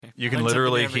You can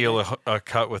literally heal a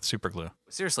cut with super glue.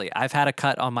 Seriously, I've had a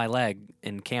cut on my leg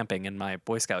in camping in my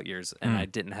Boy Scout years, and I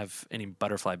didn't have any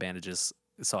butterfly bandages,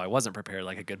 so I wasn't prepared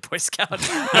like a good Boy Scout.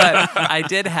 But I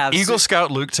did have Eagle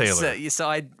Scout Luke Taylor.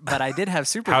 But I did have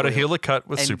super glue. How to heal a cut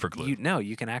with super glue.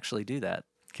 You can actually do that.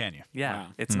 Can you? Yeah, wow.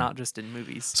 It's not just in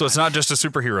movies. So it's not just a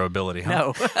superhero ability,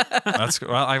 huh?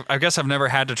 No. I guess I've never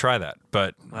had to try that,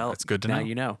 but it's good to know. Now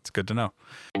you know. It's good to know.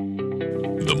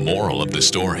 The moral of the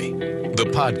story. The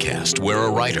podcast where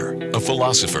a writer, a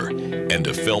philosopher, and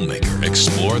a filmmaker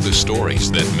explore the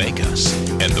stories that make us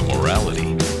and the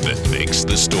morality that makes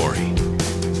the story.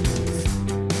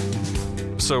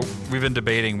 So we've been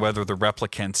debating whether the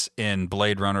replicants in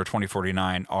Blade Runner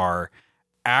 2049 are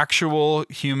actual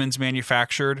humans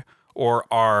manufactured or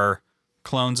are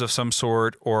clones of some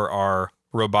sort or are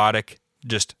robotic,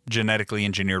 just genetically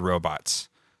engineered robots.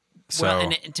 So, well,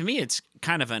 and to me, it's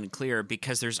kind of unclear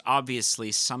because there's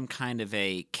obviously some kind of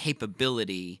a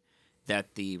capability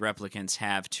that the replicants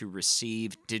have to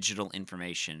receive digital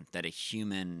information that a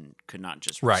human could not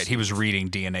just receive. Right, he was reading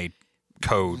DNA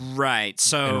code. Right,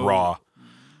 so in raw.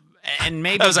 And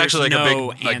maybe that was actually like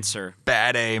no a big answer.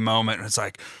 Bad A moment. It's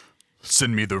like,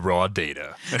 send me the raw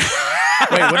data.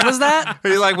 Wait, what was that?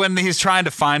 Like when he's trying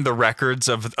to find the records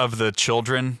of the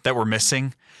children that were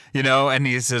missing, and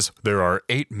he says, there are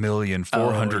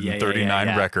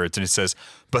 8,439 records. And he says,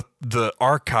 but the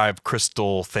archive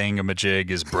crystal thingamajig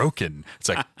is broken. It's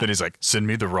like, then he's like, send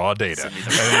me the raw data.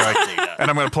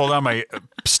 And I'm going to pull down my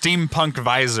steampunk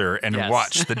visor and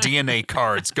watch the DNA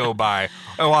cards go by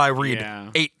while I read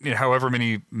however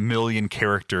many million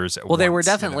characters at once. Well, they were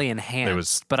definitely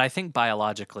enhanced, but I think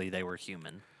biologically they were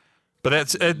human. But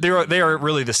that's they are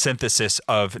really the synthesis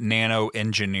of nano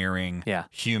engineering,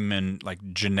 human, like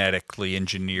genetically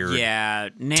engineered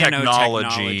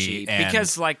technology and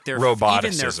because like roboticism.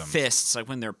 Even their fists, like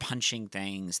when they're punching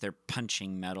things, they're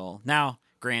punching metal. Now,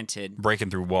 granted, breaking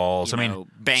through walls. Bane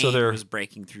was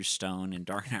breaking through stone in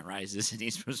Dark Knight Rises, and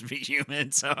he's supposed to be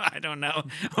human. So I don't know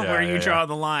where you draw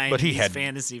the line. But he had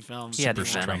fantasy films. He had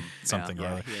something. He had something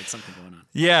going on.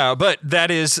 Yeah, but that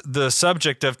is the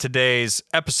subject of today's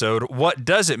episode. What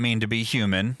does it mean to be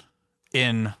human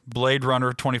in Blade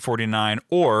Runner 2049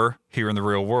 or here in the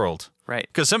real world? Right.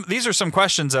 Because these are some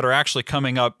questions that are actually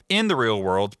coming up in the real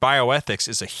world. Bioethics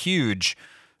is a huge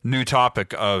new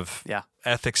topic of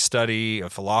ethics study,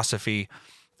 of philosophy,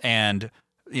 and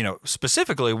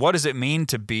specifically, what does it mean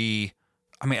to be?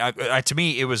 I mean, to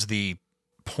me, it was the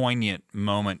poignant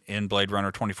moment in Blade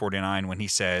Runner 2049 when he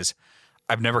says,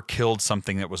 "I've never killed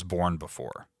something that was born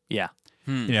before." Yeah,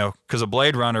 because a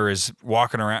Blade Runner is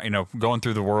walking around, going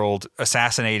through the world,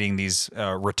 assassinating these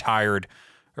retired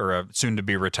or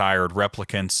soon-to-be retired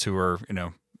replicants who are,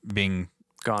 being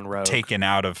gone rogue, taken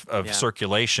out of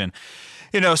circulation.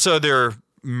 So they're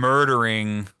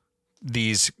murdering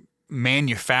these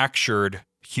manufactured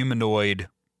humanoid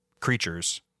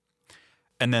creatures.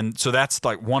 And then, so that's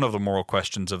like one of the moral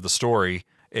questions of the story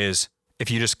is, if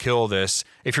you just kill this,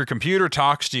 if your computer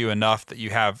talks to you enough that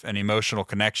you have an emotional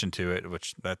connection to it,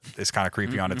 which that is kind of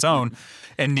creepy on its own,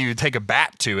 and you take a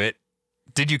bat to it,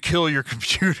 did you kill your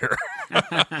computer?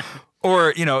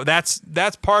 Or, that's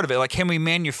part of it. Like, can we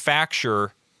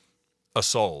manufacture a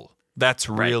soul? That's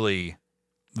really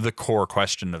the core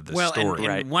question of this story.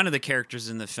 And one of the characters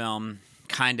in the film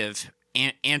kind of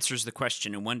answers the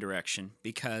question in one direction,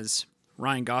 because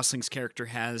Ryan Gosling's character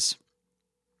has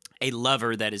a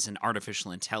lover that is an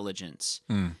artificial intelligence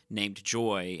named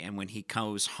Joy, and when he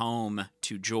goes home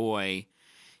to Joy,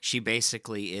 she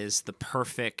basically is the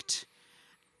perfect,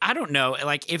 I don't know,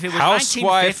 like if it was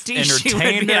housewife, 1950, she would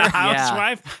be a entertainer.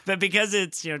 housewife, but because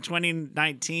it's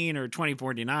 2019 or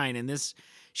 2049, and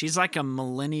she's like a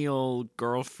millennial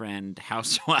girlfriend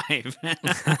housewife.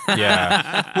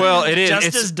 Yeah. Well, it is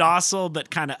just as docile but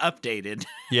kind of updated.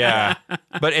 Yeah.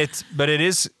 But it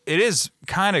is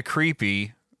kind of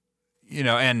creepy,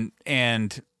 but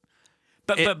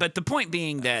the point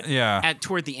being that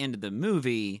toward the end of the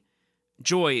movie,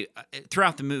 Joy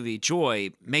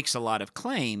makes a lot of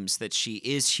claims that she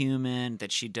is human,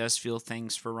 that she does feel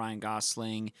things for Ryan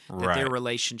Gosling, that their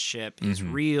relationship is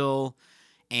real.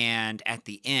 And at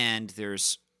the end,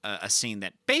 there's a scene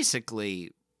that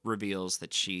basically reveals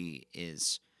that she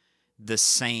is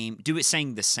saying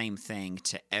the same thing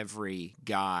to every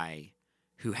guy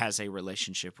who has a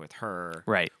relationship with her.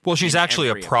 Right. Well, she's actually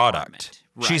a product.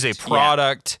 Right. She's a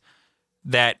product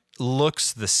that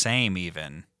looks the same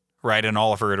even, right, in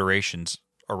all of her iterations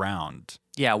around.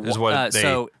 Yeah, is what she's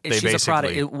a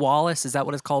product. Wallace, is that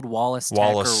what it's called? Wallace.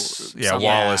 Wallace. Tech or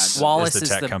Wallace. Wallace is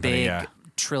the tech company, big $1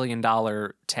 trillion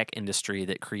tech industry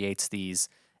that creates these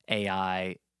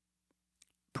AI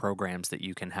programs that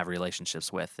you can have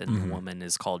relationships with, and the woman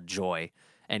is called Joy.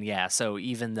 And yeah, so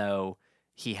even though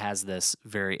he has this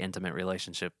very intimate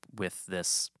relationship with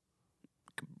this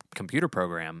computer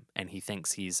program, and he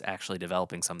thinks he's actually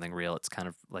developing something real, it's kind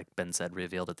of, like Ben said,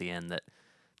 revealed at the end that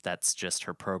that's just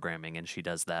her programming, and she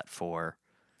does that for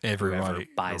everyone whoever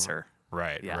buys her.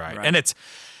 Right, Yeah. right. Right.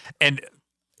 And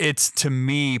it's to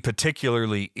me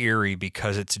particularly eerie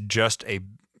because it's just a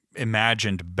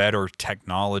imagined better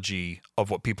technology of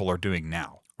what people are doing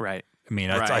now. Right. I mean,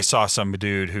 Right. I saw some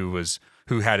dude who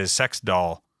had his sex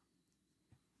doll.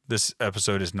 This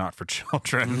episode is not for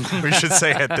children, we should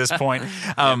say at this point.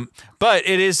 But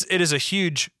it is a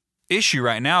huge issue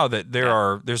right now that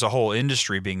there's a whole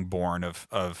industry being born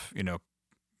of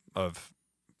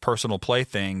personal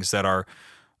playthings that are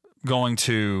going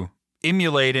to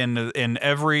emulate in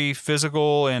every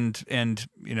physical and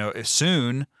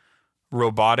soon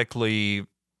robotically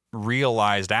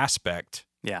realized aspects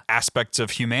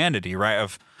of humanity, right?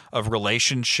 Of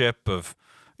relationship, of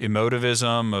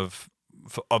emotivism, of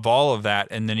all of that.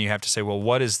 And then you have to say, well,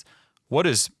 what is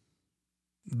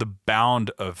the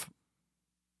bound of,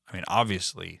 I mean,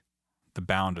 obviously the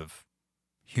bound of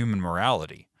human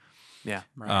morality. Yeah.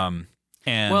 Right.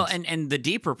 And the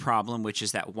deeper problem, which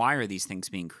is that why are these things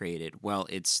being created? Well,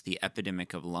 it's the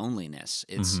epidemic of loneliness.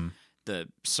 It's the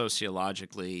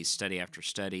sociologically, study after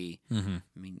study. I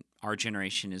mean, our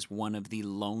generation is one of the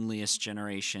loneliest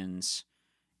generations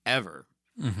ever.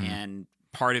 And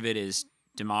part of it is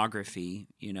demography,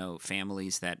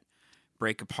 families that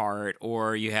break apart,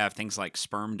 or you have things like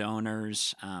sperm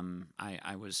donors.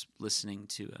 I was listening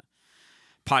to a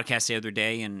podcast the other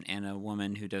day, and a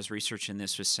woman who does research in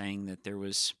this was saying that there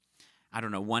was,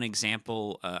 one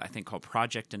example, I think called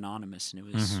Project Anonymous, and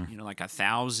it was, like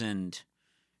 1,000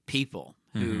 people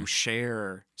who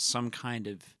share some kind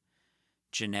of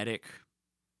genetic,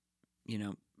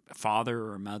 father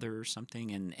or mother or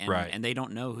something, and they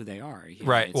don't know who they are.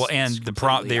 Right. Well, and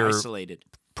their isolated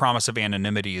promise of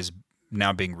anonymity is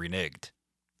now being reneged.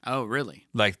 Oh, really?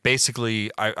 Like, basically,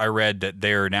 I read that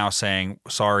they're now saying,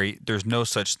 sorry, there's no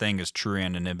such thing as true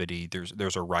anonymity.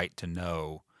 There's a right to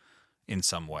know in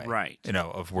some way, right?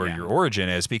 Of where your origin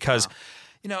is, because,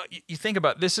 you think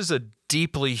about, this is a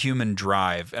deeply human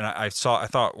drive. And I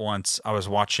thought once I was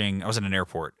in an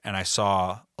airport, and I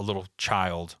saw a little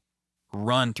child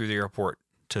run through the airport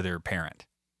to their parent,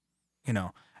 and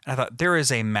I thought, there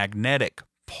is a magnetic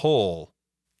pull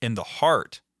in the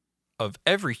heart of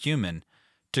every human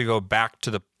to go back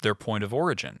to their point of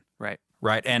origin. Right.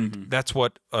 And that's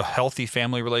what a healthy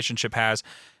family relationship has.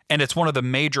 And it's one of the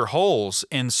major holes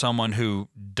in someone who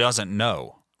doesn't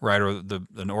know, right? Or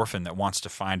an orphan that wants to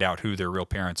find out who their real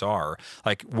parents are.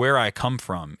 Like, where I come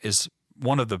from is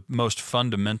one of the most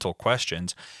fundamental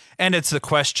questions. And it's the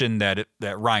question that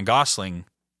Ryan Gosling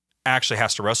actually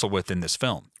has to wrestle with in this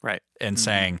film. Right. And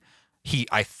saying,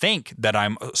 I think that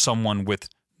I'm someone with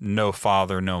no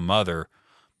father, no mother,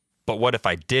 but what if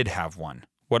I did have one?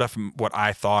 What if what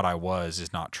I thought I was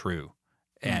is not true?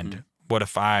 And what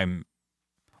if I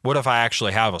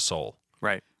actually have a soul?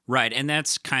 Right. Right, and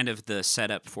that's kind of the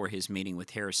setup for his meeting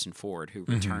with Harrison Ford, who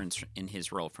returns in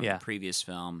his role from the previous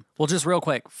film. Well, just real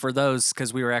quick, for those,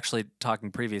 because we were actually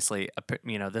talking previously,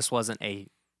 this wasn't a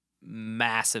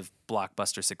massive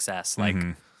blockbuster success like,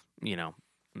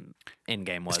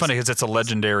 Endgame was. It's funny because it's a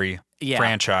legendary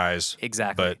franchise.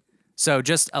 Exactly. But so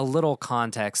just a little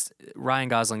context, Ryan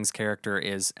Gosling's character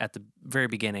is, at the very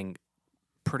beginning,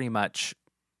 pretty much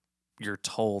you're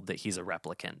told that he's a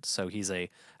replicant. So he's a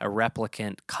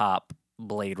replicant cop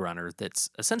Blade Runner that's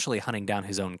essentially hunting down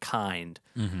his own kind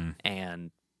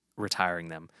and retiring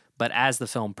them. But as the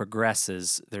film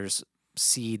progresses, there's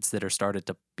seeds that are started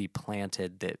to be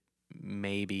planted that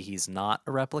maybe he's not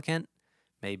a replicant,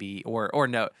 maybe, or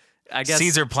no. I guess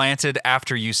seeds are planted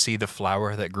after you see the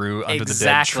flower that grew under the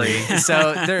dead tree.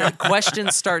 So there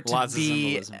questions start to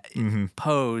be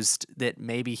posed that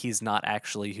maybe he's not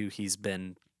actually who he's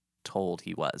been told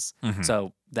he was.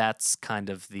 So that's kind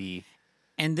of the...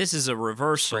 And this is a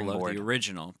reversal of the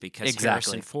original, because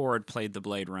Harrison Ford played the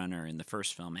Blade Runner in the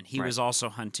first film, and he was also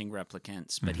hunting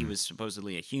replicants, but he was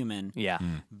supposedly a human. Yeah.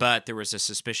 But there was a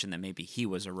suspicion that maybe he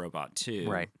was a robot too.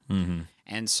 Right.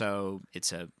 And so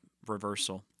it's a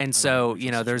reversal. And so,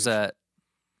 there's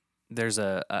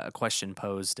a question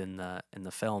posed in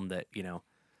the film that,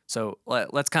 so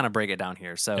let's kind of break it down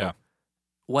here. So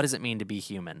what does it mean to be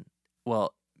human?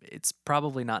 Well, it's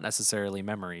probably not necessarily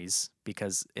memories,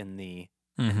 because in the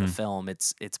film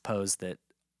it's posed that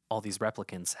all these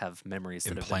replicants have memories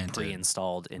that have been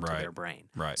pre-installed into their brain.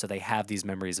 Right. So they have these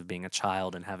memories of being a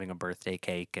child and having a birthday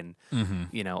cake and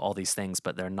all these things,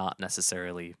 but they're not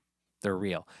necessarily They're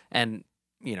real. And,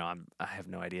 I have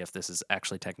no idea if this is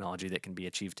actually technology that can be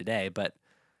achieved today, but,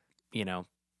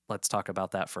 let's talk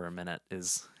about that for a minute.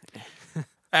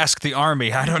 Ask the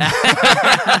Army. I don't know.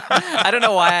 I don't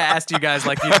know why I asked you guys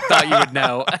like you thought you would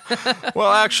know.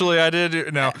 Well, actually, I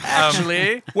did. No.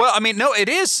 Well, I mean, no, it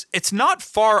is. It's not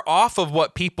far off of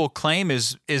what people claim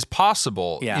is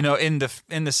possible. Yeah. In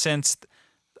the sense,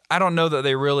 I don't know that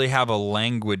they really have a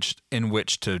language in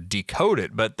which to decode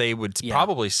it, but they would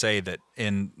probably say that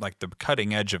in like the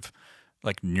cutting edge of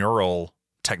like neural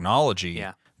technology,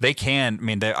 they can. I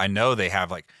mean, I know they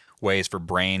have like ways for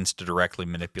brains to directly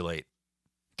manipulate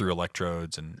through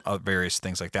electrodes and various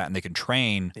things like that, and they can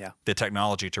train the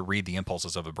technology to read the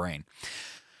impulses of a brain.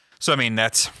 So, I mean,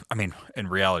 in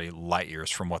reality, light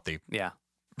years from what they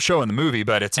show in the movie,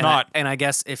 but it's not. And I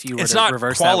guess if you were it's to not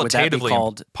reverse that, would that be qualitatively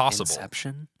called possible.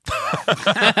 Inception?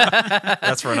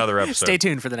 That's for another episode. Stay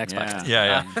tuned for the next podcast.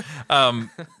 Yeah.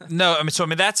 No, I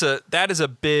mean, that is a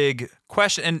big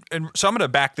question, and so I'm going to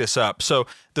back this up. So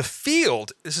the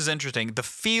field, this is interesting. The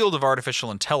field of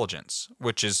artificial intelligence,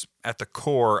 which is at the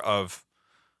core of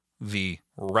the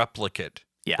replicant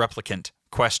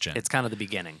question. It's kind of the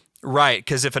beginning, right?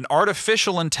 Because if an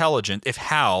artificial intelligence, if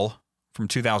HAL from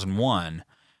 2001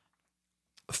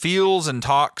 feels and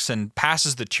talks and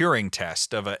passes the Turing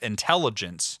test of an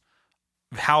intelligence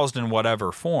housed in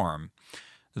whatever form,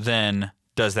 then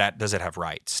does it have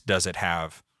rights? Does it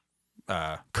have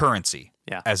currency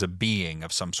as a being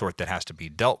of some sort that has to be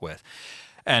dealt with?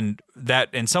 And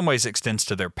that in some ways extends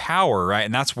to their power, right?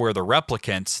 And that's where the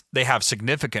replicants, they have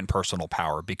significant personal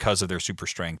power because of their super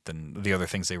strength and the other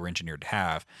things they were engineered to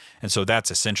have. And so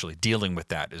that's essentially dealing with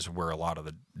that is where a lot of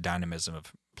the dynamism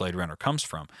of Blade Runner comes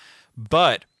from.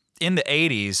 But in the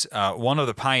 80s, one of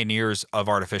the pioneers of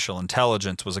artificial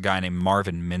intelligence was a guy named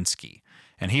Marvin Minsky.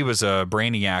 And he was a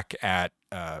brainiac at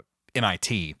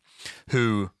MIT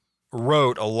who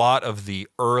wrote a lot of the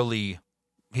early,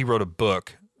 he wrote a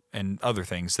book and other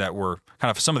things that were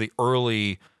kind of some of the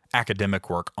early academic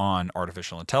work on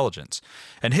artificial intelligence.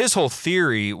 And his whole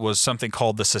theory was something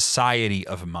called the Society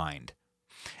of Mind.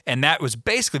 And that was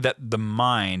basically that the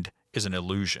mind is an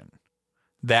illusion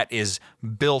that is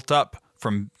built up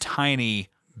from tiny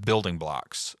building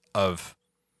blocks of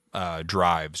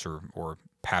drives or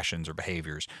passions or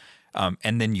behaviors.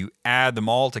 And then you add them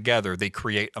all together, they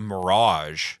create a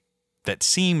mirage that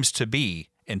seems to be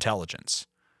intelligence.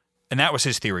 And that was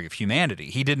his theory of humanity.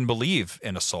 He didn't believe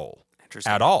in a soul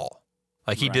at all.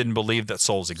 Like he didn't believe that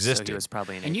souls existed. So he was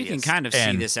probably an and atheist. you can kind of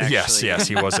see this actually. Yes,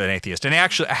 he was an atheist. And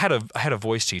actually, I had a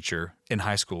voice teacher in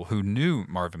high school who knew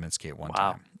Marvin Minsky at one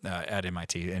time at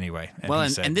MIT. Anyway,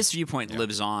 and this viewpoint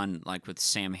lives on, like with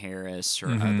Sam Harris or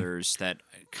others that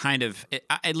kind of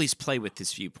at least play with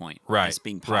this viewpoint as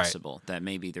being possible. That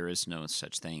maybe there is no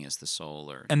such thing as the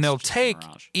soul, and they'll take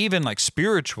even like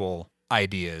spiritual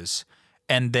ideas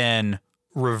and then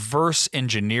reverse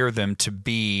engineer them to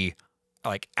be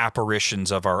like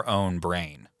apparitions of our own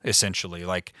brain, essentially.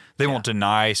 Like they won't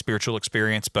deny spiritual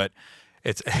experience, but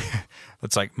it's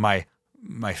like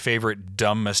my favorite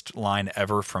dumbest line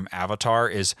ever from Avatar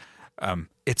is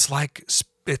it's like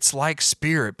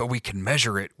spirit, but we can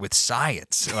measure it with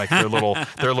science. Like their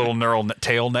little neural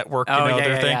tail network,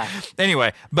 their thing. Yeah.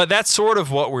 Anyway, but that's sort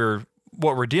of what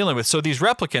we're dealing with. So these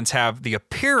replicants have the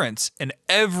appearance in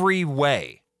every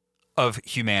way of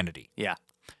humanity. Yeah.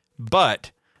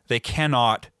 But they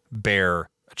cannot bear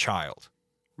a child.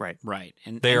 Right.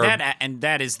 And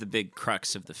that is the big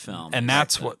crux of the film. And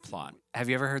that's what plot. Have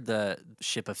you ever heard the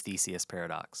ship of Theseus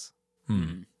paradox?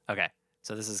 Okay.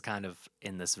 So this is kind of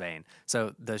in this vein.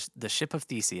 So the ship of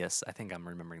Theseus, I think I'm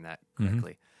remembering that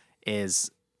correctly,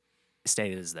 is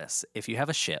stated as this. If you have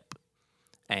a ship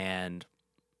and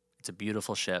it's a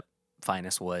beautiful ship,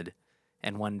 finest wood,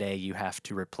 and one day you have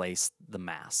to replace the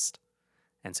mast.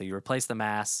 And so you replace the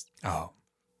mast. Oh.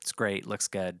 It's great, looks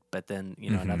good, but then,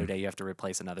 another day you have to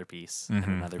replace another piece and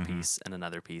another piece and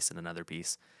another piece and another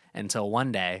piece until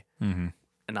one day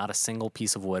not a single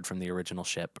piece of wood from the original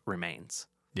ship remains.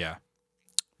 Yeah.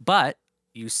 But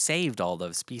you saved all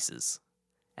those pieces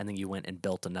and then you went and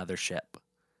built another ship.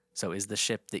 So is the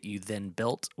ship that you then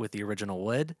built with the original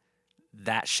wood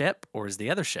that ship, or is the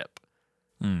other ship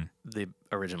the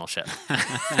original ship?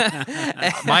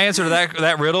 My answer to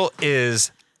that riddle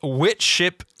is, which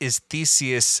ship is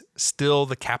Theseus still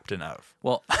the captain of?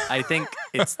 Well, I think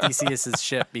it's Theseus's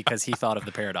ship because he thought of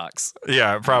the paradox.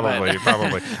 Yeah, probably.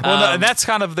 Well, no, and that's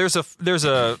kind of there's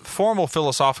a formal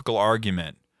philosophical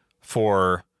argument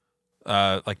for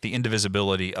like the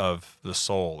indivisibility of the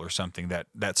soul or something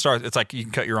that starts. It's like you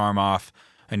can cut your arm off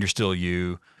and you're still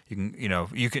you.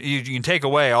 You can take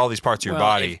away all these parts of your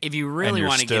body. If you really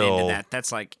want to get into that,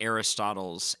 that's like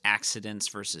Aristotle's accidents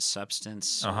versus substance.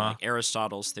 So like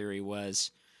Aristotle's theory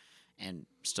was, and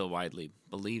still widely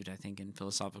believed, I think, in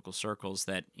philosophical circles,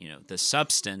 that the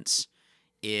substance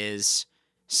is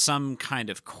some kind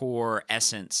of core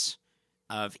essence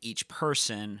of each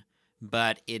person,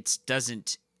 but it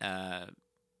doesn't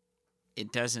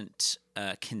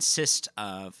consist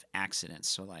of accidents.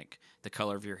 So like the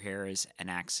color of your hair is an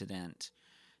accident,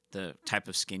 the type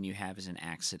of skin you have is an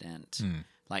accident.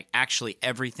 Like actually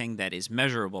everything that is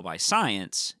measurable by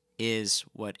science is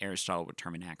what Aristotle would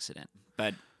term an accident.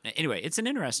 But anyway, it's an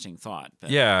interesting thought. But.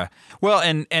 Yeah. Well,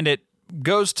 and it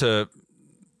goes to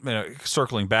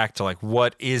circling back to like,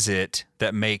 what is it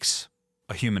that makes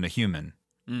a human a human?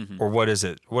 Mm-hmm. Or what is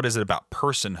it about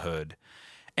personhood?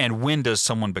 And when does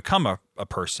someone become a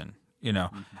person?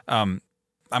 Mm-hmm. I'm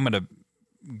going to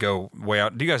go way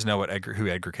out. Do you guys know who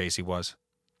Edgar Casey was?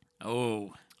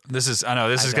 Oh, this has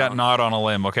gotten out on a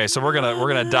limb. Okay, so we're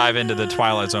gonna dive into the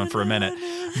Twilight Zone for a minute.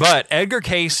 But Edgar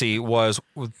Casey was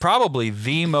probably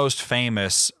the most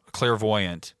famous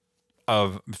clairvoyant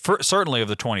certainly of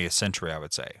the 20th century, I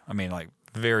would say. I mean, like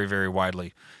very, very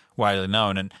widely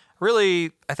known, and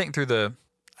really, I think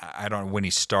I don't know when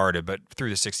he started, but through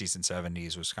the 60s and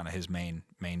 70s was kind of his main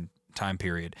time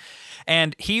period.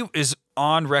 And he is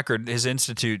on record, his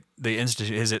Edgar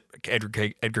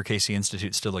Casey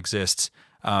Institute still exists.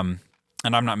 And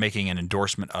I'm not making an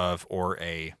endorsement of or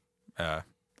a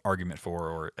argument for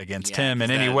or against him in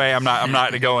any way. I'm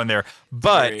not going there.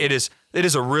 But it is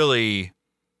a really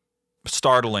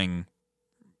startling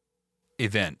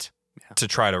event to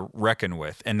try to reckon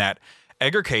with, and that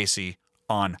Edgar Casey,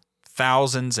 on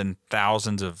thousands and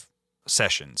thousands of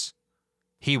sessions,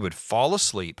 he would fall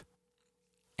asleep,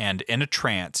 and in a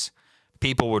trance,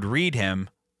 people would read him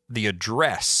the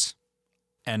address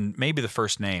and maybe the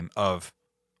first name of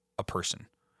a person.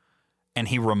 And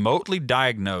he remotely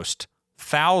diagnosed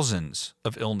thousands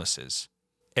of illnesses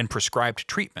and prescribed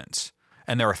treatments.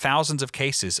 And there are thousands of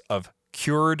cases of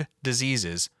cured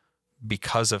diseases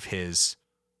because of his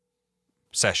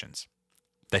sessions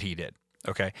that he did.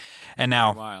 Okay. And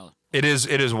now wild. It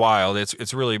is wild.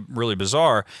 It's really, really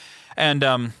bizarre. And,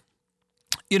 and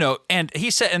he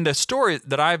said in the story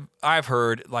that I've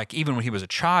heard, like even when he was a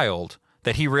child,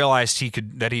 that he realized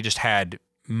that he just had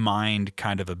mind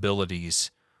kind of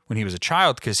abilities when he was a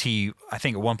child, because I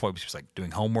think at one point he was like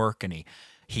doing homework and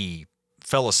he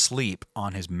fell asleep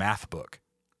on his math book,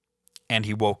 and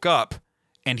he woke up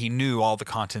and he knew all the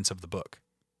contents of the book.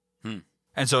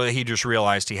 And so he just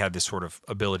realized he had this sort of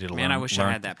ability to learn. Man, I wish I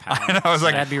had that power. I was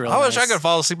like, that'd be really I wish nice. I could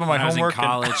fall asleep on my homework.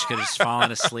 I was in college, could have just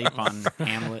fallen asleep on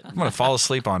Hamlet. I'm going to fall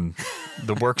asleep on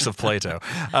the works of Plato.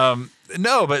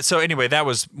 No, but so anyway, that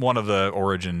was one of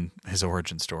his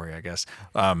origin story, I guess.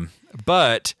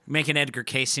 But make an Edgar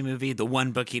Casey movie. The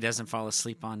one book he doesn't fall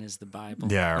asleep on is the Bible.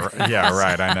 Yeah,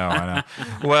 right. I know.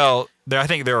 Well, I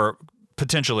think there are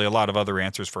potentially a lot of other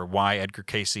answers for why Edgar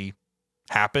Casey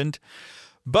happened,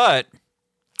 but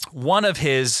one of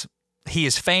he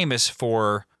is famous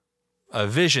for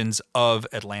visions of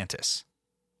Atlantis,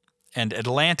 and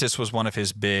Atlantis was one of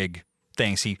his big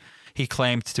things. He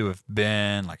claimed to have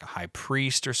been like a high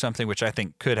priest or something, which I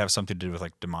think could have something to do with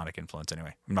like demonic influence.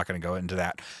 Anyway, I'm not going to go into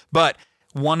that. But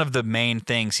one of the main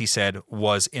things he said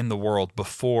was in the world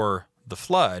before the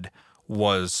flood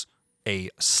was a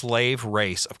slave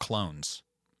race of clones.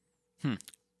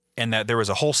 And that there was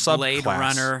a whole subclass. Blade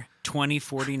Runner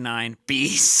 2049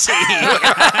 BC.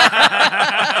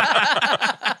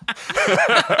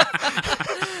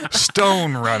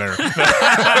 Stone Runner.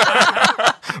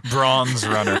 Bronze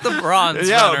Runner. The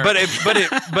Bronze Runner.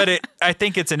 But I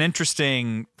think it's an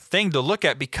interesting thing to look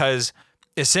at, because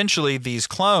essentially these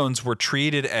clones were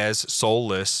treated as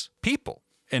soulless people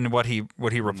in what he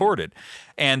reported.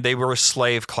 And they were a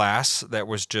slave class that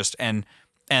was just and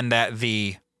that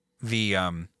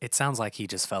it sounds like he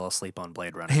just fell asleep on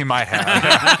Blade Runner. He might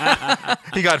have.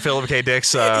 He got Philip K.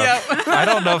 Dick's. I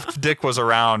don't know if Dick was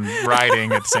around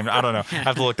writing at the same time. I don't know. I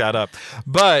have to look that up.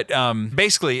 But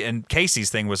basically, and Casey's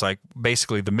thing was like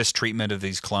basically the mistreatment of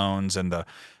these clones and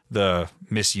the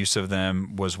misuse of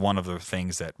them was one of the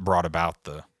things that brought about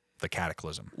the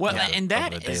cataclysm. Well, and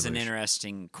that is an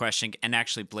interesting question. And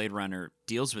actually, Blade Runner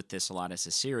deals with this a lot as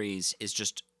a series, is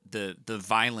just the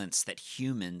violence that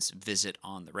humans visit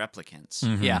on the replicants.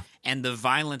 Mm-hmm. Yeah. And the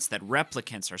violence that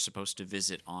replicants are supposed to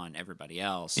visit on everybody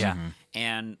else. Yeah. Mm-hmm.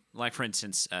 And like, for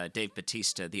instance, Dave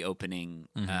Bautista, the opening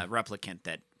replicant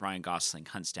that Ryan Gosling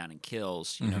hunts down and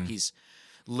kills, you know, he's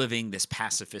living this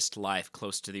pacifist life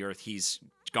close to the earth. He's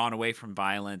gone away from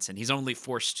violence, and he's only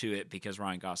forced to it because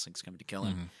Ryan Gosling's coming to kill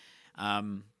him.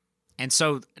 And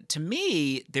so, to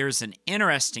me, there's an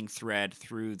interesting thread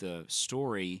through the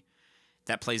story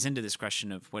that plays into this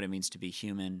question of what it means to be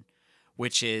human,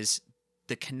 which is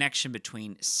the connection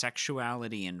between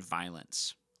sexuality and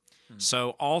violence.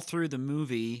 So all through the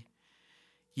movie,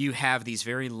 you have these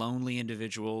very lonely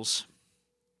individuals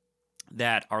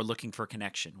that are looking for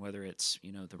connection, whether it's,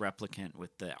 the replicant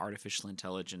with the artificial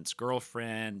intelligence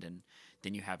girlfriend, and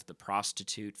then you have the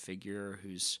prostitute figure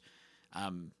who's,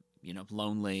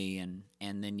 lonely,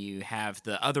 and then you have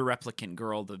the other replicant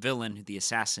girl, the villain, the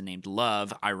assassin named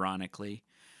Love, ironically,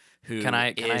 who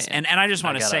I just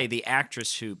want to say the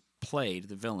actress who played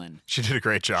the villain. She did a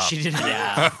great job. She did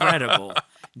an incredible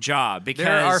job. Because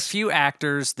there are a few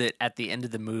actors that at the end of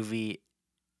the movie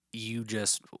you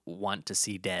just want to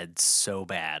see dead so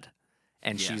bad,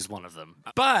 and she's one of them.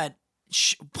 But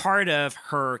part of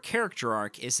her character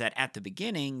arc is that at the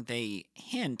beginning they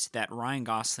hint that Ryan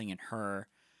Gosling and her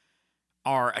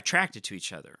are attracted to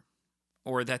each other,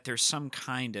 or that there's some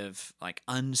kind of like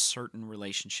uncertain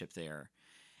relationship there.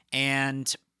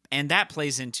 And that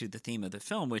plays into the theme of the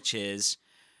film, which is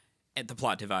the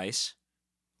plot device.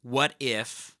 What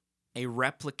if a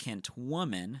replicant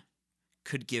woman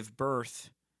could give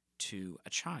birth to a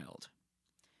child,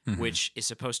 which is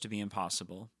supposed to be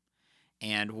impossible?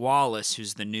 And Wallace,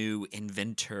 who's the new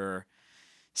inventor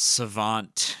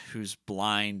savant, who's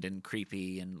blind and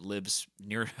creepy and lives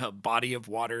near a body of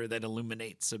water that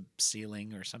illuminates a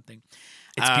ceiling or something.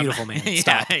 It's beautiful, man.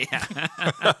 Stop.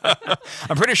 Yeah.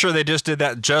 I'm pretty sure they just did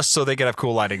that just so they could have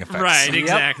cool lighting effects. Right,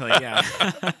 exactly, yeah.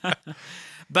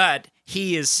 But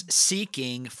he is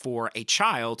seeking for a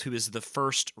child who is the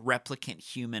first replicant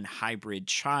human hybrid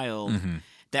child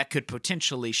that could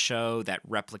potentially show that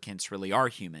replicants really are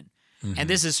human. And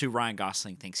this is who Ryan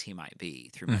Gosling thinks he might be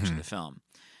through much of the film.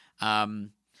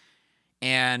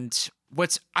 And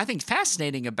what's, I think,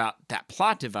 fascinating about that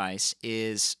plot device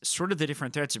is sort of the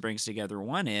different threads it brings together.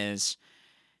 One is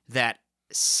that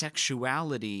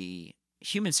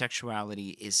human sexuality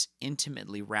is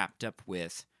intimately wrapped up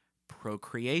with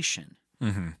procreation.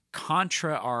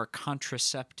 Contra our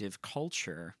contraceptive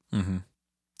culture,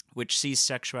 which sees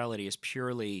sexuality as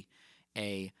purely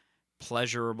a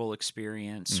pleasurable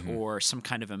experience or some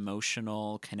kind of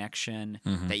emotional connection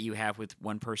that you have with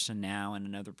one person now and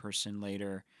another person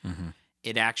later.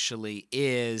 It actually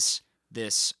is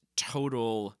this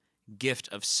total gift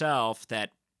of self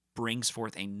that brings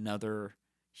forth another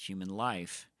human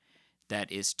life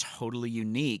that is totally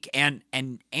unique. And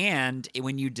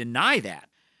when you deny that,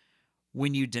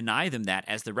 when you deny them that,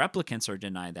 as the replicants are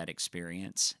denied that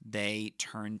experience, they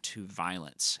turn to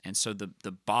violence. And so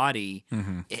the body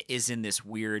is in this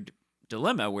weird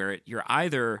dilemma where you're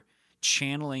either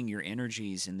channeling your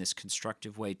energies in this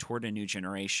constructive way toward a new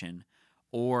generation,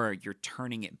 or you're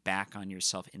turning it back on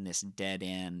yourself in this dead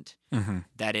end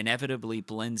that inevitably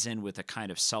blends in with a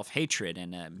kind of self-hatred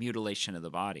and a mutilation of the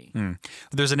body.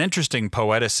 There's an interesting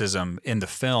poeticism in the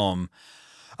film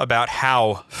about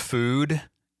how food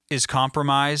is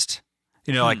compromised.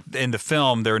 Like in the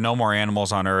film, there are no more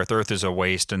animals on Earth. Earth is a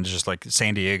waste, and just like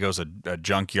San Diego's a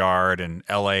junkyard, and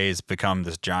LA has become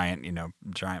this giant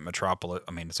metropolis.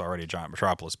 I mean, it's already a giant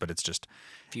metropolis, but it's just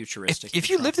futuristic. If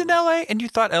you lived in LA and you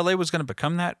thought LA was going to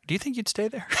become that, do you think you'd stay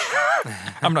there?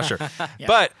 I'm not sure. Yeah.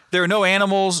 But there are no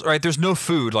animals, right? There's no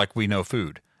food like we know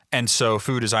food. And so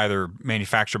food is either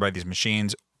manufactured by these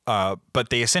machines, but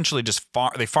they essentially just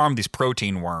farm these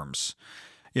protein worms.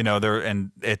 I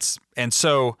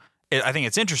think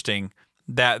it's interesting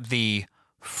that the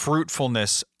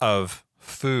fruitfulness of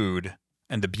food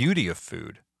and the beauty of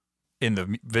food in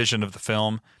the vision of the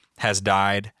film has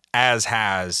died, as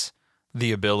has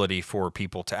the ability for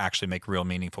people to actually make real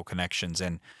meaningful connections,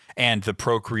 and the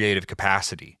procreative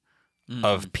capacity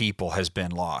of people has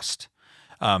been lost.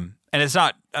 And it's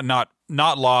not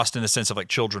lost in the sense of like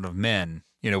Children of Men,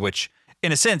 which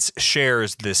in a sense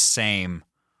shares this same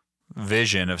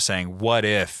vision of saying, what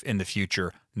if in the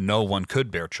future no one could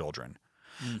bear children?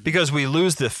 Because we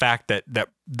lose the fact that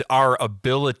our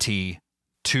ability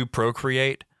to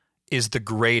procreate is the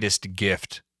greatest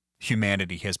gift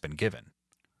humanity has been given.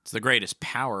 It's the greatest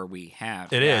power we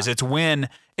have. It is. It's when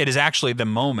it is actually the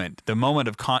moment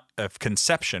of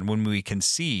conception, when we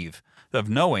conceive of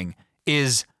knowing,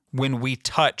 is when we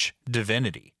touch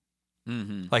divinity.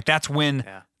 Like that's when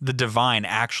the divine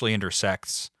actually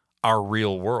intersects our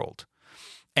real world.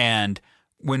 And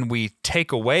when we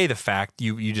take away the fact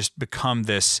you just become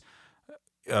this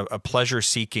a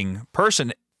pleasure-seeking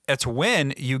person, it's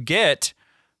when you get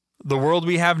the world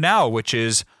we have now, which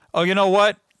is, oh, you know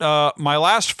what? My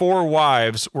last 4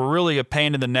 wives were really a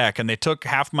pain in the neck, and they took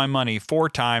half my money 4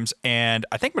 times, and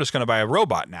I think we're just going to buy a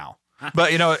robot now.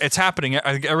 But, it's happening.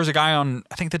 There was a guy on,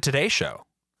 I think, the Today Show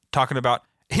talking about,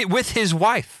 with his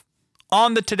wife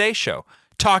on the Today Show,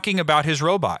 talking about his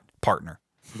robot partner.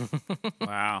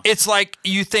 Wow. It's like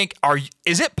you think,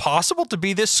 is it possible to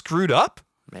be this screwed up?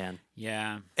 Man.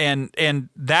 Yeah. And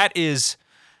that is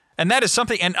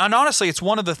something, and honestly, it's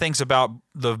one of the things about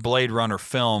the Blade Runner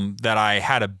film that I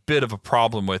had a bit of a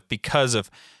problem with because of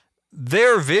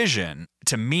their vision.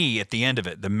 To me, at the end of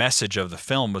it, the message of the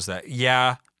film was that,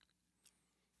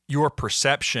 your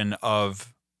perception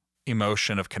of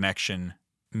emotion, of connection,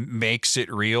 makes it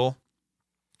real.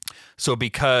 So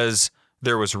because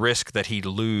there was risk that he'd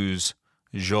lose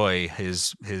Joy,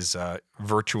 his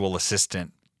virtual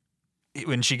assistant,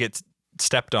 when she gets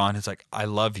stepped on, it's like, I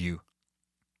love you.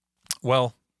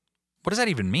 Well, what does that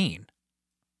even mean?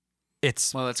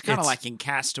 It's kind of like in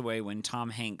Castaway when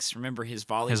Tom Hanks, remember his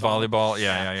volleyball? His volleyball,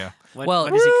 yeah. What Well,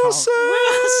 does he call Wilson!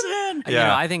 it? Wilson!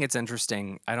 Yeah. I think it's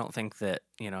interesting. I don't think that,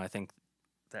 I think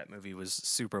that movie was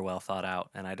super well thought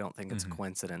out, and I don't think it's a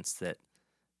coincidence that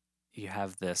you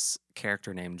have this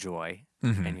character named Joy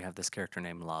and you have this character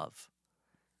named Love.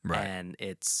 Right. And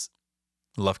it's...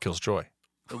 Love kills joy.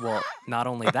 Well, not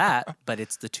only that, but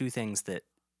it's the two things that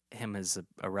him as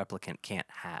a replicant can't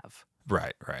have.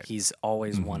 Right. He's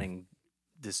always wanting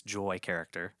this joy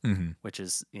character, which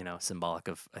is, symbolic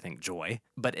of, I think, joy.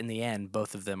 But in the end,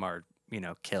 both of them are,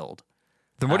 killed.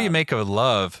 Then what do you make of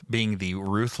Love being the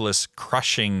ruthless,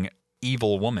 crushing,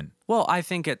 evil woman? Well, I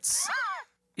think it's,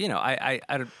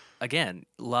 again,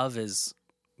 love is,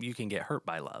 you can get hurt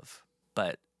by love,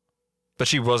 but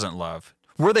she wasn't Love.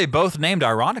 Were they both named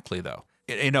ironically, though?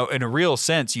 In a real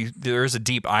sense, there is a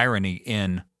deep irony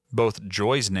in both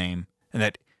Joy's name, and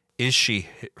that is she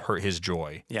his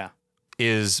joy? yeah,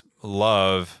 Is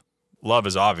Love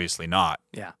is obviously not.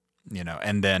 yeah,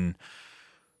 And then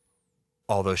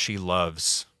although she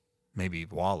loves maybe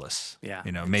Wallace, yeah,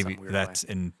 maybe that's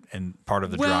in part of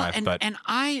the drive. And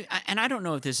I don't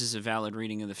know if this is a valid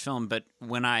reading of the film, but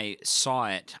when I saw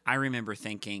it, I remember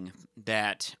thinking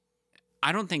that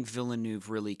I don't think Villeneuve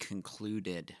really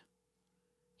concluded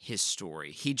his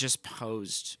story. He just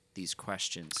posed these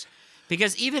questions.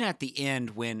 Because even at the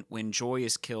end, when Joy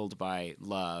is killed by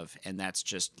Love, and that's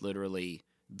just literally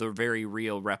the very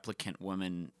real replicant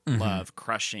woman, Love,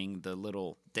 crushing the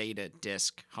little data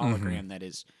disk hologram that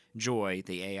is Joy,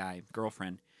 the AI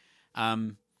girlfriend.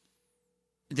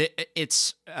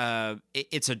 It's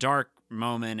a dark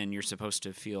moment, and you're supposed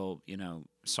to feel,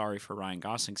 sorry for Ryan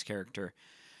Gosling's character.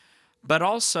 But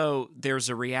also, there's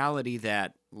a reality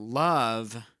that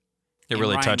Love... It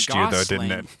really touched you, though,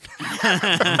 didn't it?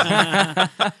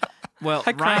 Well,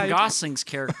 Ryan Gosling's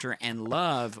character and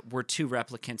Love were two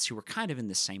replicants who were kind of in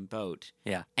the same boat.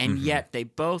 yeah, And yet they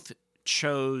both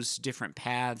chose different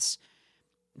paths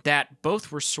that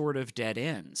both were sort of dead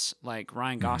ends. Like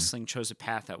Ryan Gosling chose a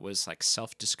path that was like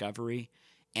self-discovery,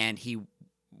 and he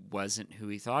wasn't who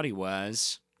he thought he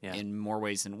was in more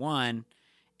ways than one.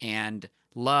 And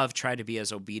Love tried to be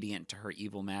as obedient to her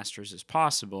evil masters as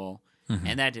possible,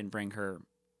 and that didn't bring her,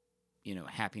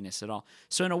 happiness at all.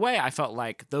 So in a way, I felt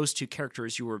like those two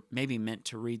characters, you were maybe meant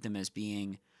to read them as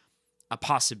being a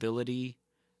possibility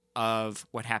of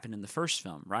what happened in the first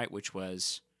film, right? Which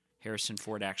was Harrison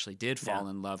Ford actually did fall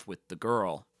in love with the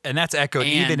girl. And that's echoed And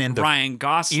even in the Ryan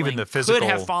Gosling even the physical, could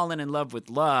have fallen in love with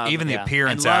Love. even the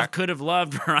appearance. And Love could have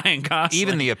loved Ryan Gosling.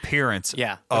 Even the appearance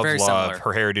Yeah, of very Love,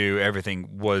 similar. her hairdo,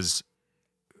 everything was,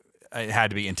 it had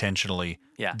to be intentionally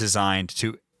designed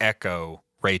to echo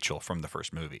Rachel from the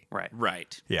first movie.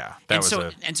 Right. Yeah, And so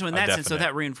in that sense, so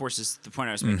that reinforces the point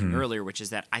I was making earlier, which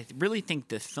is that I really think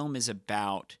the film is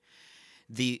about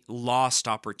the lost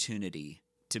opportunity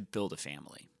to build a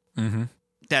family.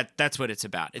 That's what it's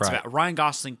about. It's about Ryan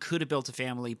Gosling could have built a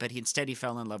family, but instead he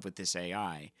fell in love with this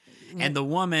AI. And the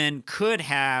woman could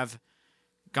have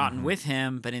gotten with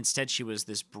him, but instead she was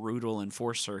this brutal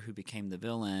enforcer who became the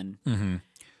villain.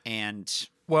 And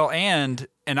well, and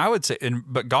I would say,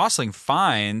 but Gosling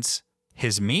finds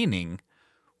his meaning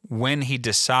when he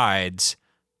decides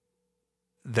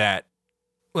that.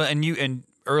 Well, and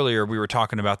earlier we were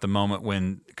talking about the moment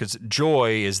when, because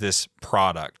Joy is this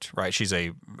product, right? She's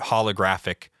a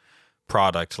holographic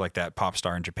product like that pop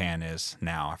star in Japan is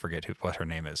now. I forget what her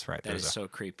name is, right? that is so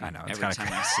creepy. I know, it's Every kinda time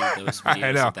I see those videos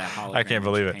I know. of that hologram I can't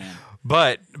believe in it. Japan.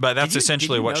 But that's Did you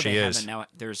essentially know what they she have is. now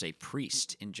there's a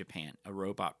priest in Japan, a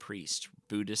robot priest,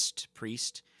 Buddhist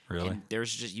priest. Really? And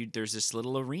there's there's this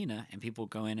little arena, and people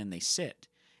go in and they sit,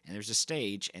 and there's a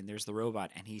stage, and there's the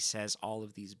robot, and he says all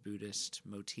of these Buddhist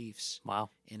motifs. Wow,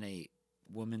 In a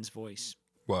woman's voice.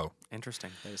 Whoa.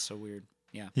 interesting. That is so weird.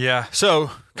 Yeah. Yeah. So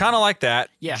kind of like that.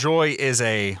 Yeah. Joy is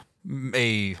a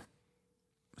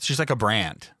she's like a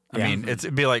brand. Yeah. I mean,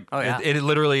 it'd be like, Oh, yeah. it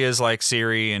literally is like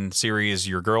Siri, and Siri is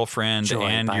your girlfriend Joy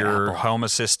and by your Apple. home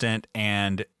assistant,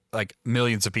 and like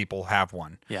millions of people have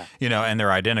one. Yeah. You know, and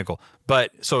they're identical.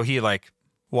 But so he like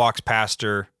walks past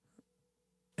her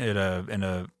in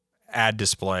a ad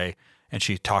display, and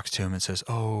she talks to him and says,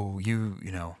 "Oh, you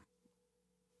know,"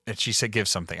 and she said, "Give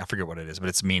something." I forget what it is, but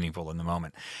it's meaningful in the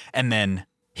moment. And then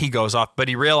he goes off, but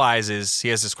he realizes, he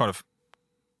has this kind of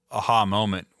aha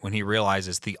moment when he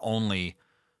realizes the only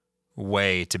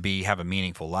way to have a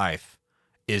meaningful life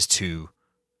is to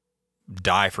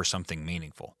die for something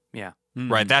meaningful. Yeah.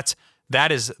 Right?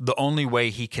 That is the only way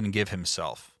he can give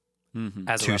himself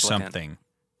As a to replicant. something.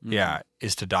 Yeah,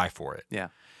 is to die for it. Yeah.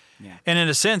 And in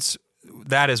a sense,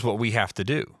 that is what we have to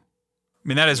do. I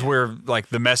mean, that is where like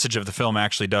the message of the film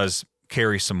actually does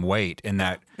carry some weight, in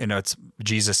that, you know, it's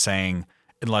Jesus saying,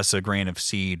 unless a grain of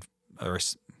seed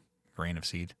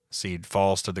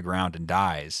falls to the ground and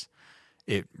dies,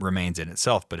 it remains in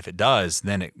itself. But if it does,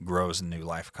 then it grows and new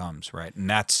life comes, right? And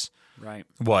that's Right.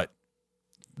 what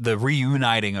the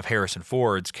reuniting of Harrison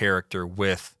Ford's character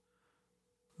with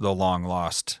the long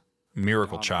lost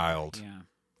miracle child Yeah.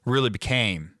 really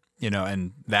became, you know,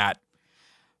 and that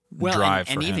Well, drive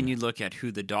and for even him. you look at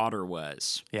who the daughter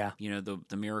was. Yeah. You know,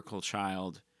 the miracle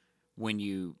child, when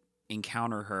you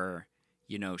encounter her,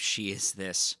 you know, she is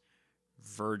this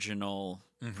virginal,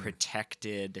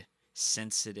 protected,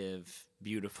 sensitive,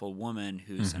 beautiful woman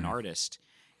who's an artist.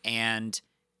 And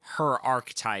her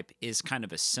archetype is kind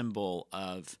of a symbol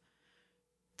of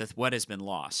what has been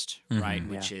lost, right?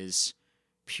 Which is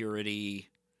purity,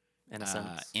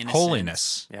 Innocence. innocence,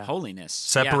 Holiness. Yeah. holiness,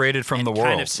 Separated from And the kind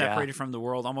world. of separated from the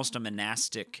world, almost a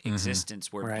monastic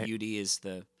existence where Right. beauty is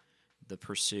the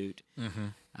pursuit.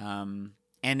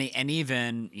 And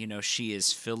even, you know, she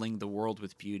is filling the world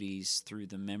with beauties through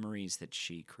the memories that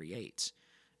she creates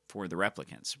for the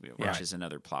replicants, which Right. is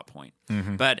another plot point.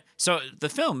 But so the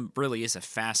film really is a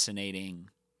fascinating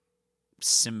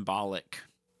symbolic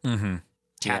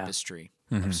tapestry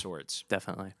of sorts.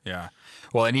 Definitely. Yeah.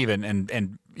 Well, and even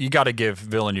and you got to give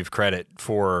Villeneuve credit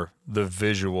for the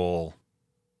visual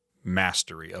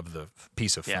mastery of the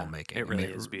piece of Yeah, filmmaking. it really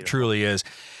is beautiful. Truly is.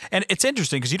 And it's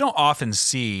interesting because you don't often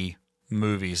see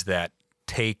movies that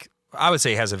take, I would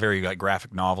say, has a very like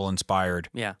graphic novel inspired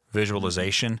Yeah.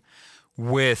 visualization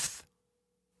with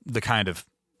the kind of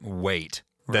weight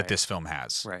that Right. this film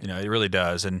has. Right. You know, it really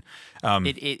does. And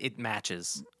It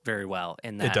matches very well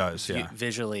in that. does, yeah.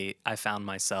 Visually, I found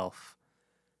myself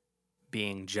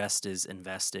being just as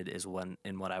invested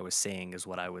in what I was seeing as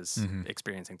what I was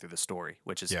experiencing through the story,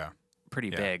 which is pretty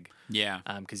big. Yeah.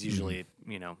 Because usually,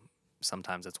 you know,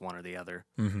 sometimes it's one or the other.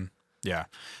 yeah,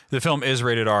 the film is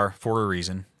rated R for a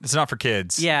reason. It's not for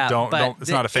kids. Yeah, don't.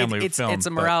 It's not a family film. It's a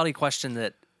but- morality question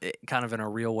that, kind of in a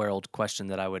real world question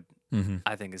that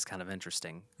I think is kind of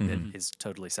interesting. That is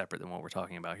totally separate than what we're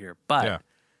talking about here. But Yeah.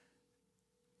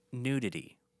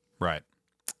 nudity, Right.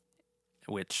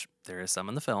 which there is some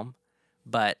in the film,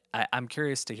 but I'm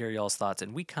curious to hear y'all's thoughts.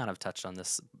 And we kind of touched on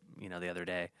this, you know, the other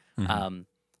day.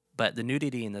 But the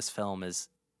nudity in this film is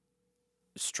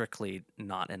strictly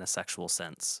not in a sexual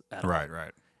sense at all.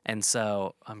 Right. And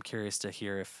so I'm curious to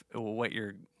hear what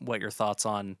your thoughts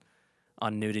on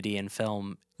nudity in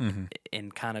film,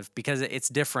 in kind of, because it's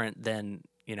different than,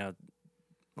 you know,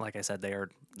 like I said, they're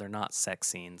not sex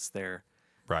scenes. They're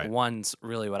Right. one's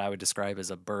really what I would describe as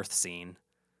a birth scene,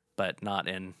 but not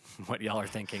in what y'all are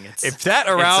thinking. It's If that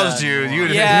aroused you,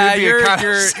 you'd yeah, be a you're kind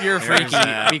of- you're freaky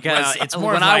because well, it's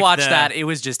more when of I like watched the- that, it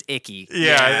was just icky.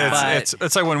 Yeah, But-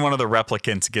 it's like when one of the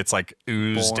replicants gets like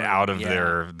oozed Born, out of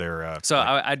yeah. their. So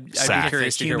like, I'd be sack.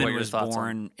 curious to hear what human your was thoughts are.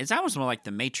 born. It's almost more like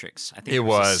the Matrix. I think It there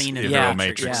was was. a scene in It the very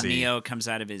Matrix where Matrix-y. Neo comes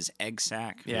out of his egg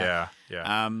sac. Yeah.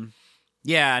 yeah.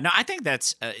 Yeah, no, I think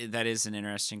that is an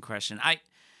interesting question.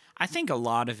 I think a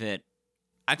lot of it.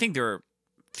 I think there are a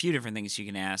few different things you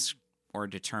can ask or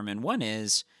determine. One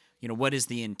is, you know, what is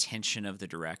the intention of the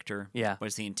director? Yeah. What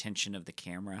is the intention of the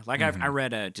camera? Like I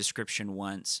read a description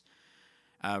once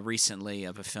recently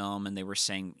of a film, and they were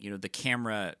saying, you know, the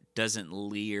camera doesn't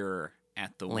leer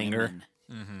at the Linger.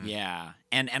 women. Yeah,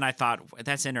 and I thought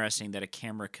that's interesting that a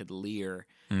camera could leer,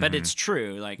 but it's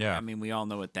true. Like, Yeah. I mean, we all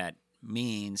know what that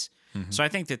means. So I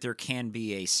think that there can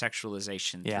be a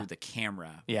sexualization Yeah. through the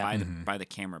camera Yeah. by the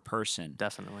camera person.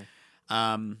 Definitely.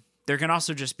 There can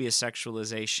also just be a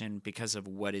sexualization because of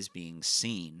what is being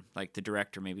seen. Like the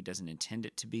director maybe doesn't intend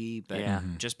it to be, but Yeah.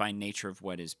 just by nature of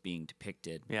what is being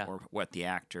depicted Yeah. or what the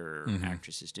actor or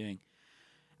actress is doing.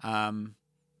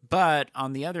 But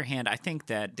on the other hand, I think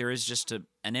that there is just an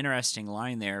interesting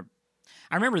line there.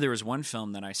 I remember there was one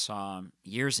film that I saw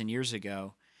years and years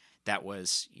ago that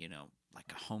was, you know, like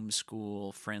like a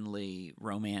homeschool friendly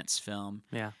romance film.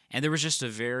 Yeah. And there was just a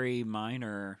very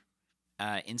minor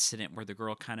incident where the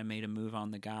girl kind of made a move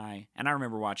on the guy. And I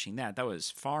remember watching that. That was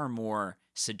far more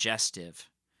suggestive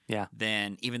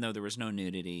than, even though there was no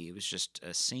nudity, it was just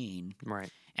a scene. Right.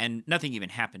 And nothing even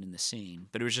happened in the scene,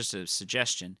 but it was just a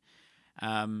suggestion.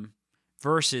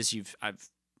 Versus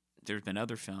there's been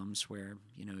other films where,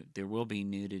 there will be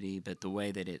nudity, but the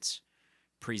way that it's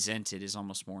presented is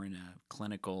almost more in a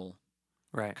clinical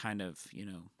kind of,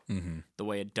 the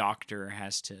way a doctor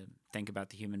has to think about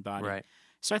the human body. Right.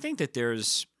 So I think that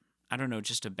there's, I don't know,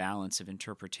 just a balance of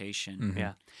interpretation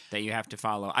that you have to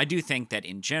follow. I do think that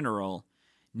in general,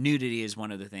 nudity is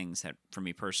one of the things that, for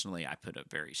me personally, I put a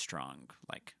very strong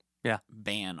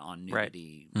ban on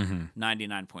nudity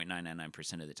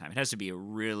 99.999% of the time. It has to be a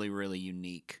really, really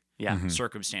unique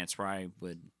circumstance where I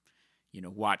would,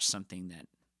 watch something that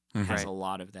has a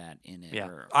lot of that in it. Yeah.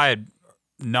 I had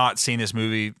not seen this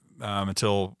movie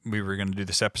until we were going to do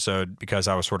this episode because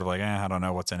I was sort of like, I don't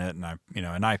know what's in it, and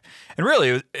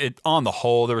really, it on the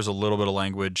whole, there was a little bit of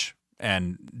language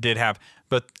and did have,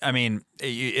 but I mean,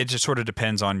 it just sort of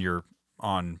depends on your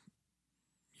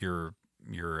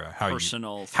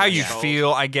personal how you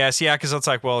feel, I guess. Yeah, because it's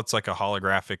like, well, it's like a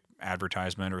holographic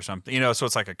advertisement or something, so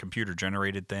it's like a computer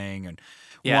generated thing, and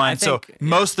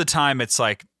most of the time it's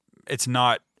like it's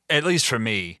not. At least for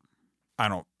me,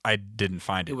 I didn't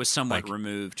find it. It was somewhat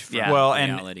removed from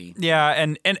reality.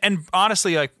 And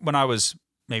honestly, like when I was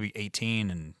maybe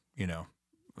 18 and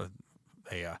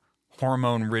a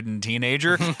hormone-ridden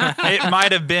teenager, it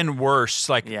might have been worse.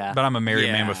 But I'm a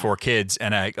married man with 4 kids,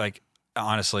 and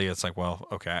honestly, it's like, well,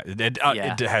 okay, it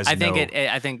has.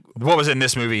 I think what was in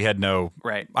this movie had no.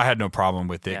 Right. I had no problem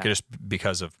with it just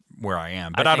because of where I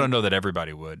am, but I don't know that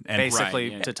everybody would. And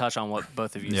basically, to touch on what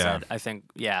both of you said, I think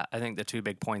the 2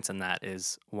 big points in that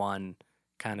is one,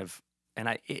 kind of,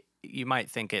 and you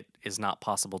might think it is not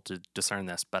possible to discern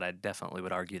this, but I definitely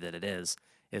would argue that it is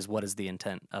what is the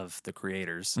intent of the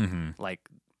creators, like.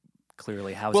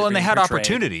 Clearly, how is it and they had portrayed?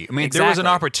 Opportunity. I mean, there was an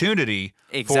opportunity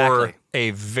for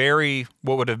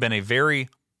what would have been a very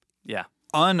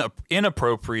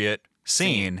inappropriate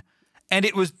scene, and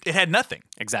it had nothing.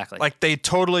 Exactly. Like they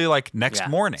totally next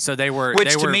morning. So they were,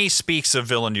 which to me speaks of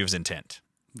Villeneuve's intent.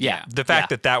 Yeah, the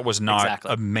fact that was not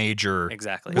a major.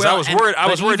 Exactly. Because I was worried. I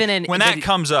was worried when that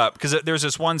comes up, because there's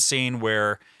this one scene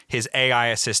where his AI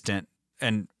assistant,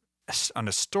 and on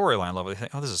a storyline level, they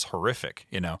think, oh, this is horrific.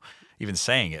 Even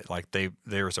saying it, like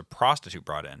there was a prostitute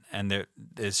brought in, and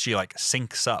she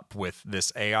syncs up with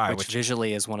this AI, which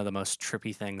visually is one of the most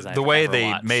trippy things. The way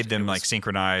they made them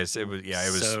synchronize, it was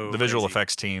so the visual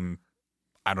effects team.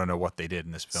 I don't know what they did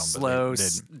in this film, but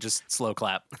just slow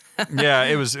clap. Yeah,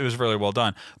 it was really well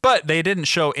done, but they didn't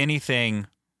show anything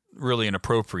really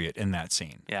inappropriate in that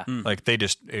scene. Yeah, like it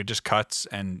just cuts,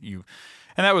 and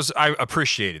that was, I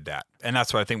appreciated that, and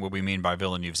that's what I think what we mean by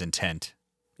Villeneuve's intent.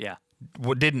 Yeah.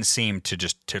 What didn't seem to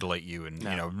just titillate you, and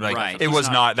right. It was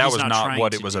not. That was not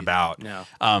what it was about. No.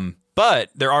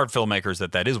 But there are filmmakers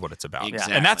that is what it's about,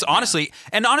 exactly, and that's honestly,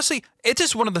 it's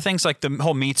just one of the things, like the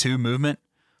whole Me Too movement,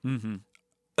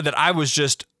 that I was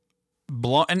just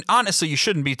blown. And honestly, you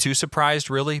shouldn't be too surprised,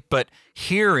 really. But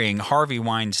hearing Harvey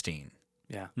Weinstein,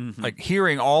 like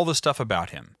hearing all the stuff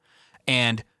about him,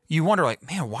 and you wonder, like,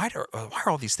 man, why are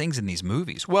all these things in these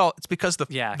movies? Well, it's because the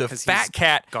fat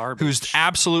cat who's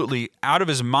absolutely out of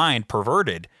his mind,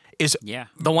 perverted, is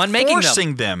the one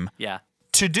forcing them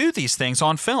to do these things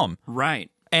on film, right?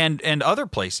 And other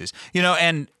places,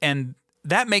 and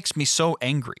that makes me so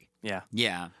angry.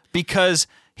 Yeah, because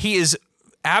he is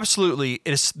absolutely,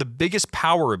 it's the biggest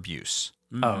power abuse.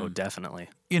 Oh, definitely.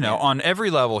 On every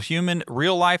level, human,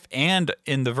 real life, and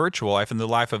in the virtual life, and the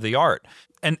life of the art.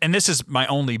 And this is my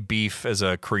only beef as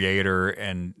a creator,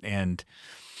 and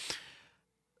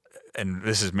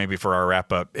this is maybe for our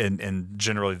wrap up, and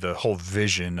generally the whole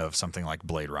vision of something like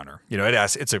Blade Runner.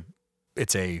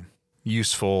 It's a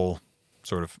useful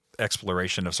sort of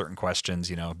exploration of certain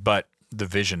questions, but the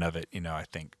vision of it, I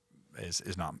think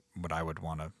is not what I would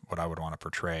want to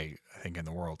portray, I think, in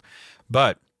the world.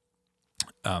 But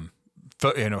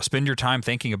spend your time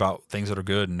thinking about things that are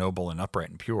good and noble and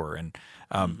upright and pure, and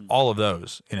all of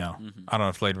those. I don't know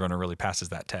if Blade Runner really passes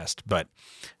that test, but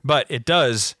it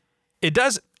does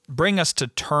bring us to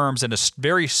terms in a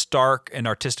very stark and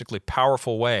artistically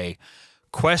powerful way,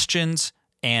 questions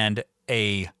and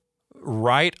a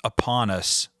right upon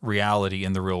us reality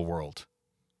in the real world,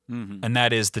 and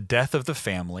that is the death of the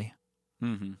family,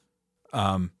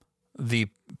 the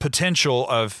potential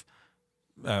of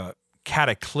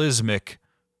cataclysmic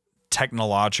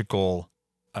technological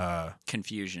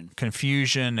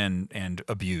confusion and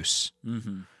abuse.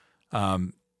 Mm-hmm.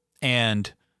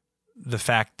 And the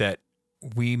fact that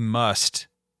we must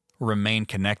remain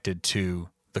connected to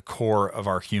the core of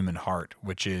our human heart,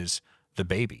 which is the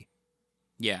baby.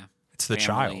 Yeah. It's the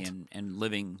Family child. and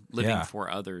living Yeah. for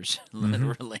others,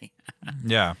 literally.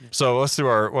 Yeah. So let's do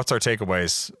what's our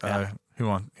takeaways? Yeah. Who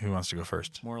wants to go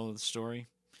first? Moral of the story.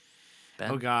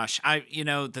 Ben? Oh gosh,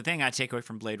 the thing I take away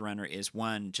from Blade Runner is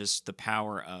one, just the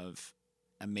power of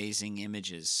amazing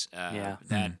images.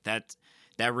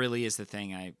 That really is the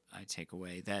thing I take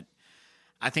away. That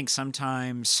I think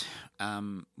sometimes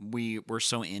we're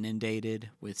so inundated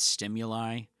with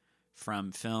stimuli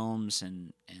from films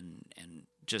and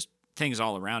just things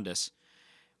all around us,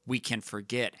 we can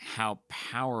forget how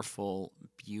powerful,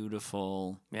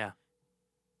 beautiful,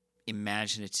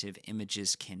 imaginative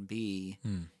images can be.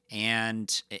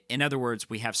 And in other words,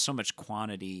 we have so much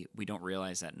quantity, we don't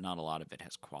realize that not a lot of it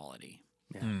has quality.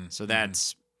 Yeah. So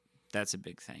that's a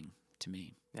big thing to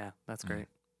me. Yeah, that's great.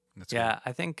 That's Yeah,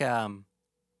 I think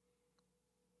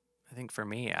for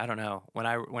me, I don't know. When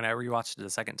I rewatched it the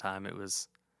second time, it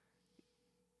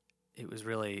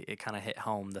kind of hit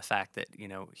home the fact that,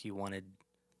 he wanted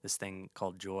this thing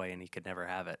called joy and he could never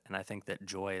have it. And I think that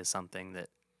joy is something that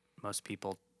most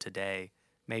people today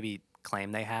maybe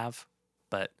claim they have,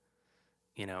 but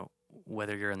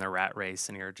whether you're in the rat race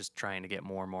and you're just trying to get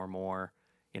more and more and more,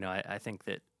 I think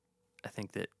that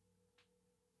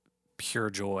pure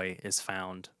joy is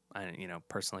found,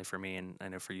 personally for me, and I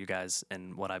know for you guys,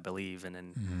 and what I believe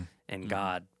in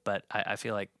God. But I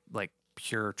feel like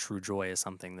pure true joy is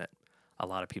something that a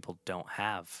lot of people don't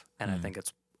have, and I think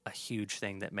it's a huge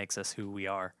thing that makes us who we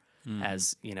are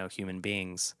as human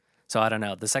beings. So I don't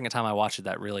know. The second time I watched it,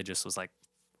 that really just was like,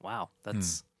 wow,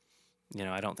 that's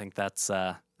I don't think that's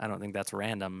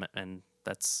random, and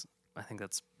I think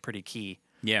that's pretty key.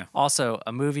 Yeah. Also,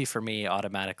 a movie for me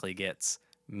automatically gets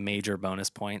major bonus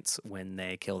points when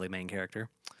they kill the main character.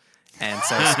 And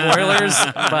so spoilers,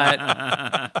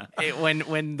 but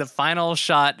when the final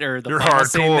shot or the You're final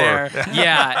scene there,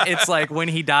 hardcore. it's like when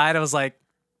he died, I was like,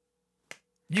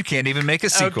 You can't even make a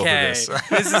sequel okay, to this.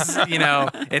 this is,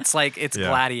 it's like, it's Yeah.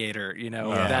 Gladiator,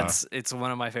 it's one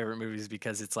of my favorite movies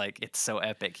because it's like, it's so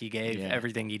epic. He gave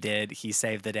everything he did. He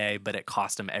saved the day, but it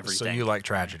cost him everything. So you like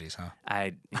tragedies, huh?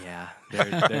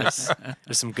 There's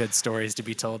some good stories to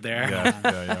be told there.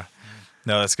 Yeah.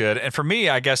 No, that's good. And for me,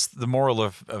 I guess the moral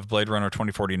of Blade Runner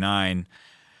 2049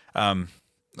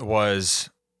 was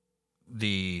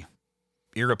the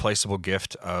irreplaceable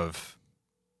gift of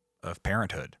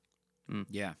parenthood.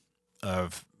 Yeah.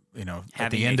 Of Having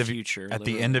at the end a of future, at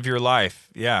literally. the end of your life,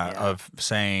 of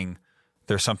saying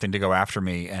there's something to go after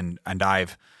me, and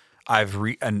I've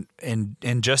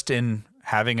just in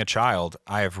having a child,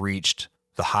 I have reached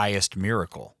the highest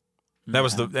miracle. That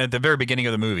was at the very beginning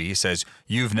of the movie. He says,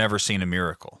 "You've never seen a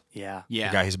miracle." Yeah. The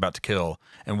guy he's about to kill,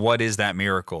 and what is that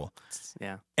miracle?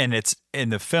 Yeah. And it's in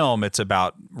the film. It's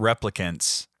about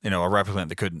replicants. A replicant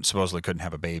that supposedly couldn't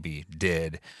have a baby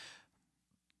did,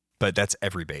 but that's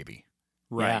every baby.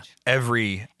 Right.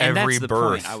 Every that's the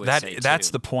birth. point, I would say, That's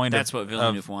too. the point. That's what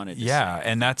Villeneuve wanted to Yeah, say.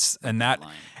 and that.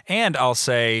 line. And I'll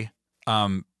say,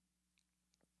 I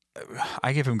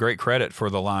give him great credit for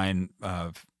the line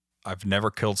of, "I've never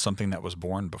killed something that was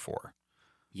born before."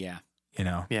 Yeah.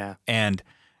 Yeah. And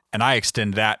I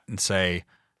extend that and say,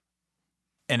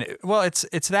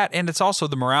 it's that, and it's also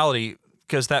the morality,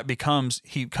 because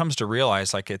he comes to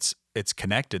realize like it's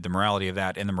connected, the morality of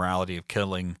that and the morality of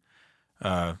killing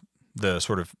the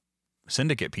sort of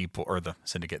syndicate people, or the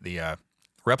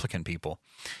replicant people,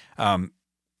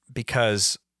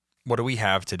 because what do we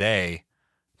have today?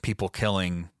 People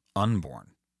killing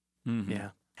unborn. Mm-hmm. Yeah.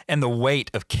 And the weight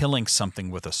of killing something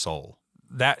with a soul.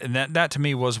 That to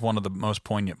me was one of the most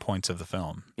poignant points of the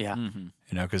film. Yeah. Mm-hmm.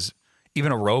 Because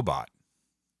even a robot,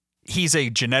 he's a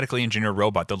genetically engineered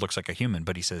robot that looks like a human,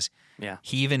 but he says,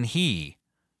 he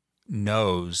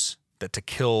knows that to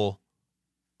kill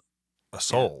a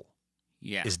soul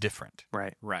is different.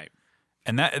 Right.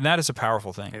 And that is a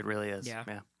powerful thing. It really is. Yeah.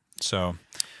 So,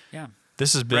 Yeah.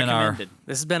 this has been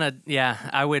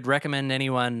I would recommend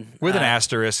anyone with an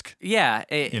asterisk. Yeah,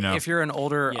 if you're an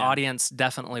older Yeah. audience,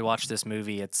 definitely watch this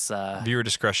movie. It's Viewer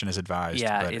discretion is advised.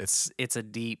 yeah, but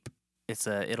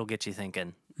it'll get you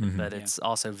thinking, Mhm. but it's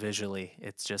also visually,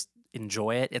 it's just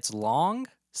enjoy it. It's long,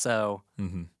 so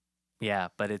Mhm. yeah,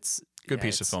 but it's Good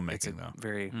piece of it's filmmaking, though.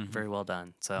 Very very well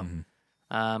done. So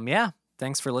Mhm.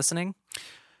 thanks for listening.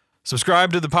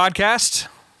 Subscribe to the podcast.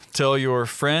 Tell your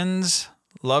friends,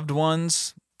 loved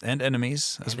ones, and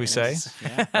enemies, as we say.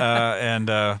 Yeah.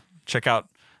 And check out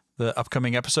the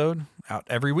upcoming episode out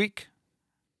every week.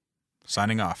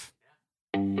 signing off.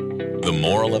 The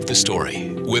Moral of the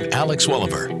Story with Alex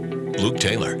Welliver, Luke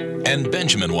Taylor, and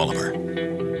Benjamin Welliver.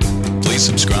 Please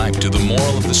subscribe to The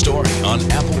Moral of the Story on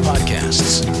Apple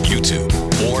Podcasts, YouTube,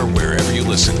 or wherever you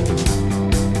listen.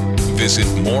 Visit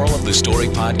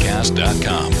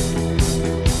moralofthestorypodcast.com.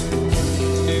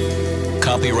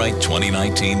 Copyright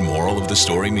 2019 Moral of the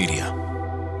Story Media.